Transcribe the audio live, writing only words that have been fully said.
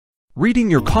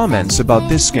reading your comments about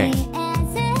this game.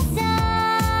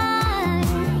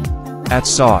 At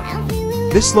Sod.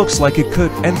 This looks like it could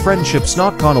end friendships,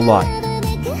 not gonna lie.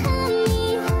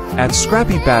 At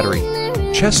Scrappy Battery.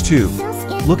 Chess 2.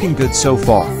 Looking good so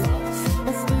far.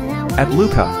 At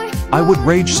Luca. I would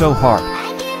rage so hard.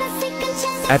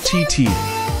 At TT.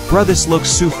 Bruh, this looks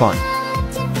so fun.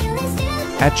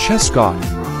 At Chess God.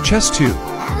 Chess 2.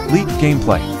 Leak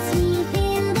gameplay.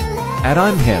 At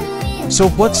I'm him. So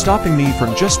what's stopping me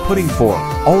from just putting 4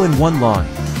 all in one line?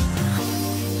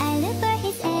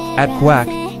 At Quack.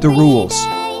 The rules.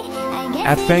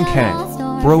 At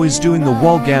Fankang. Bro is doing the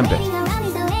wall gambit.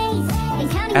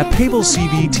 At Pable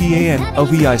CVTAN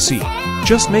OVIC.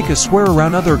 Just make a square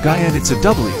around other guy and it's a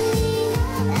W.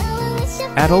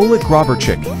 At Oleg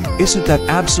Robertchik. Isn't that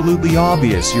absolutely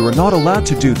obvious? You are not allowed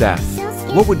to do that.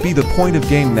 What would be the point of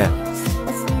game then?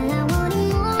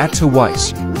 At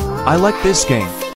Twice. I like this game.